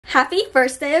Happy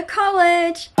first day of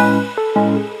college!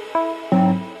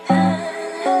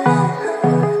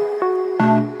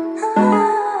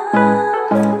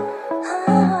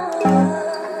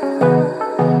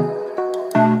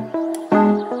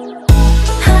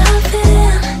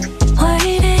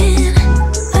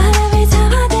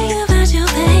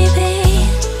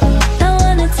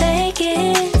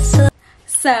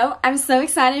 So, I'm so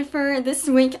excited for this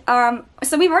week.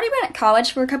 So we've already been at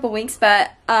college for a couple weeks,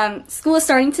 but school is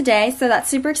starting today, so that's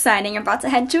super exciting. I'm about to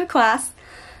head to a class.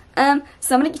 So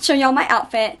I'm going to show y'all my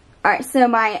outfit. Alright, so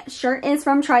my shirt is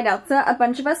from Tri Delta. A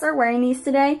bunch of us are wearing these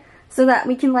today so that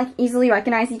we can like easily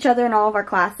recognize each other in all of our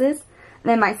classes. And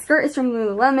then my skirt is from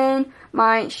Lululemon.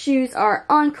 My shoes are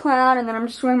on Cloud, and then I'm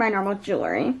just wearing my normal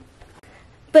jewelry.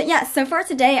 But yeah, so far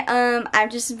today,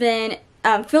 I've just been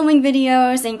filming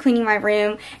videos and cleaning my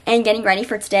room and getting ready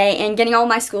for today and getting all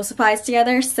my school supplies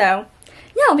together. So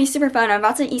yeah, it'll be super fun. I'm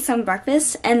about to eat some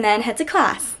breakfast and then head to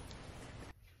class.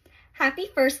 Happy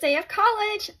first day of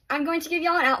college! I'm going to give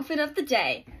y'all an outfit of the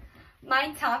day.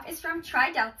 My top is from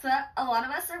Tri Delta. A lot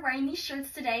of us are wearing these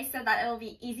shirts today so that it'll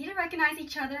be easy to recognize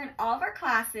each other in all of our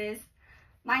classes.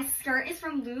 My skirt is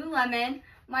from Lululemon.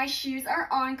 My shoes are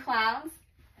on Clouds.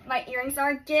 My earrings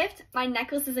are a gift. My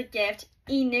necklace is a gift.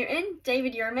 E. Newton,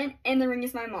 David Yurman, and the ring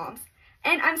is my mom's.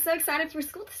 And I'm so excited for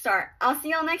school to start. I'll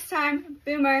see y'all next time.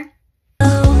 Boomer.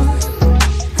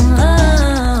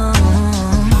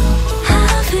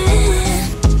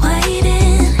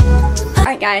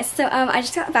 Alright guys, so I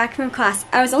just got back from class.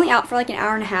 I was only out for like an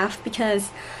hour and a half because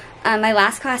my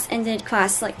last class ended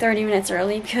class like 30 minutes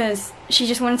early because she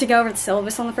just wanted to go over the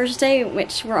syllabus on the first day,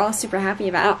 which we're all super happy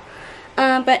about.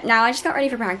 But now I just got ready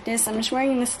for practice. I'm just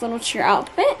wearing this little cheer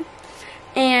outfit.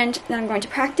 And then I'm going to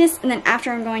practice, and then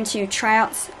after I'm going to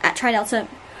tryouts at Tri Delta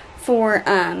for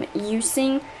You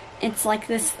Sing. It's like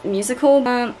this musical.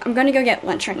 I'm going to go get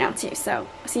lunch right now too, so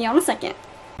I'll see y'all in a second.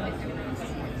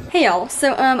 Hey y'all,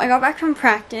 so I got back from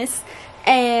practice,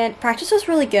 and practice was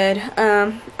really good.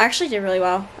 I actually did really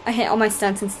well. I hit all my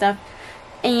stunts and stuff.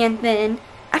 And then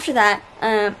after that,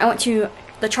 I went to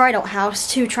the Tri Adult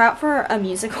house to try out for a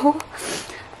musical.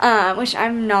 Which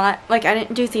I'm not, like, I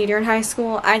didn't do theater in high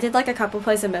school. I did like a couple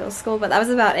plays in middle school, but that was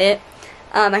about it.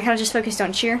 I kind of just focused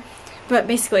on cheer. But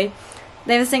basically,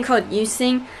 they have this thing called You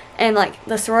Sing, and like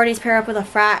the sororities pair up with a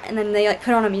frat, and then they like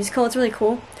put on a musical. It's really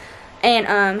cool.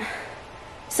 And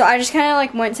so I just kind of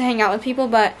like went to hang out with people,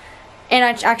 and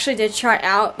I actually did try it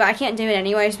out, but I can't do it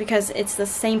anyways because it's the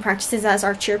same practices as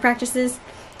our cheer practices.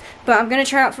 But I'm going to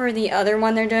try out for the other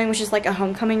one they're doing, which is like a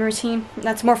homecoming routine.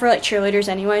 That's more for like cheerleaders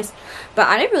anyways. But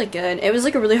I did really good. It was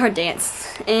like a really hard dance.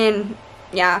 And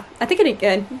yeah, I think I did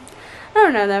good. I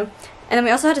don't know though. And then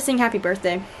we also had to sing Happy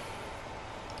Birthday.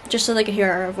 Just so they could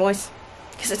hear our voice.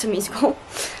 Because it's a musical.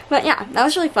 But yeah, that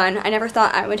was really fun. I never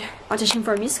thought I would audition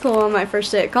for a musical on my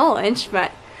first day at college.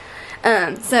 But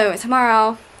so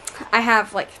tomorrow I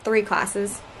have like 3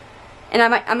 classes. And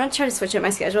I'm going to try to switch up my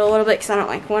schedule a little bit because I don't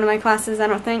like one of my classes, I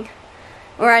don't think.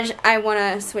 Or I want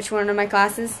to switch one of my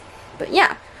classes. But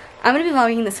yeah, I'm going to be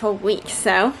vlogging this whole week.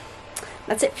 So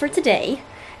that's it for today.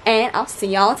 And I'll see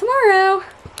y'all tomorrow.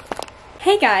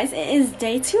 Hey guys, it is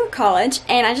day 2 of college.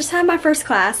 And I just had my first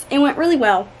class. It went really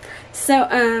well.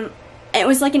 So it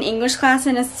was like an English class.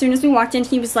 And as soon as we walked in,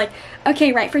 he was like,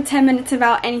 okay, write for 10 minutes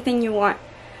about anything you want.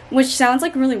 Which sounds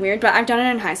like really weird, but I've done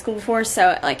it in high school before.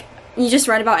 So like, you just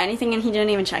write about anything and he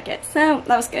didn't even check it. So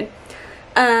that was good.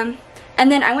 And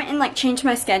then I went and like changed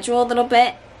my schedule a little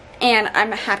bit, and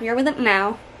I'm happier with it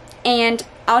now. And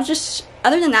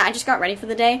other than that, I just got ready for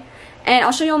the day, and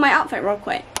I'll show you all my outfit real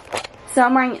quick. So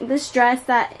I'm wearing this dress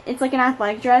it's like an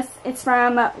athletic dress. It's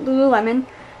from Lululemon.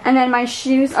 And then my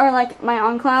shoes are like my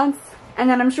On Clouds. And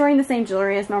then I'm just wearing the same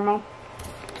jewelry as normal.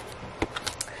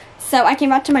 So I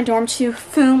came back to my dorm to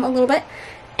film a little bit.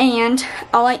 And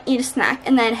I'll like eat a snack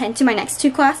and then head to my next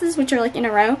 2 classes, which are like in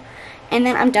a row. And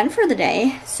then I'm done for the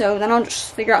day. So then I'll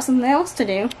just figure out something else to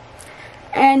do.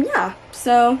 And yeah,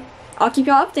 so I'll keep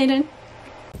y'all updated.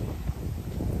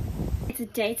 It's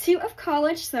day 2 of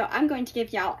college, so I'm going to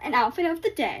give y'all an outfit of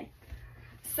the day.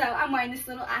 So I'm wearing this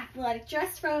little athletic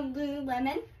dress from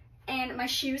Lululemon. And my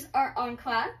shoes are On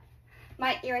Cloud.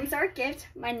 My earrings are a gift.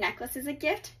 My necklace is a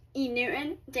gift. E.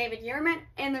 Newton, David Yurman,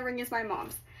 and the ring is my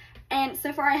mom's. And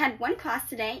so far I had 1 class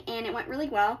today, and it went really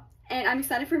well. And I'm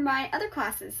excited for my other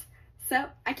classes. So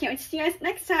I can't wait to see you guys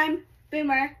next time.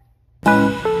 Boomer!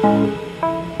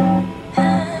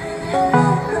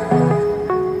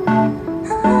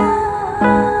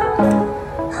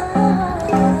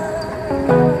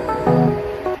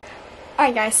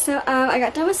 Alright guys, so I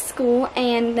got done with school,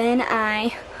 and then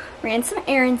I ran some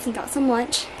errands and got some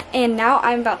lunch, and now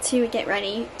I'm about to get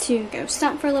ready to go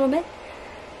stunt for a little bit.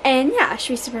 And yeah, it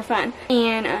should be super fun.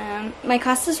 And my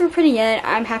classes were pretty good.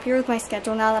 I'm happier with my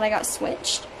schedule now that I got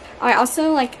switched. I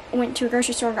also went to a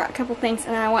grocery store, got a couple things,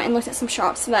 and then I went and looked at some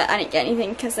shops, but I didn't get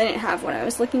anything because they didn't have what I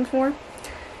was looking for.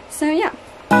 So yeah.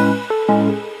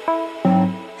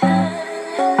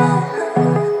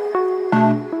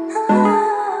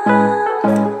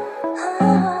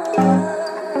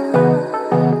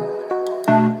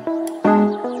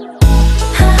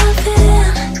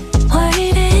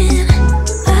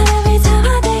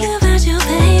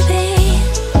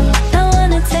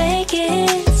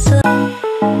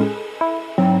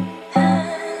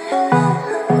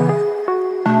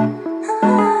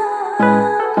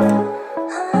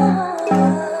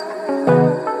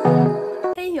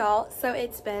 So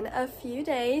it's been a few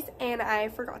days and I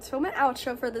forgot to film an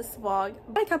outro for this vlog.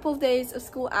 I had a couple of days of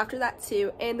school after that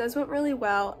too, and those went really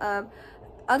well.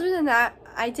 Other than that,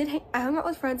 I hung out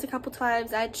with friends a couple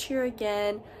times. I had cheer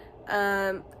again,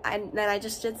 and then I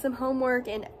just did some homework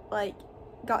and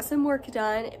got some work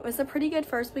done. It was a pretty good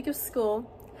first week of school,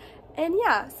 and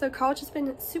yeah, so college has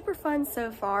been super fun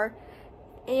so far.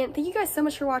 And thank you guys so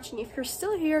much for watching. If you're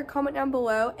still here, comment down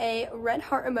below a red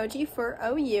heart emoji for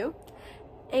OU.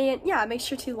 And yeah, make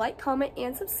sure to like, comment,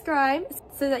 and subscribe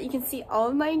so that you can see all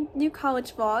of my new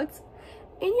college vlogs.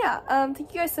 And yeah,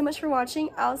 thank you guys so much for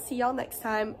watching. I'll see y'all next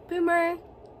time. Boomer!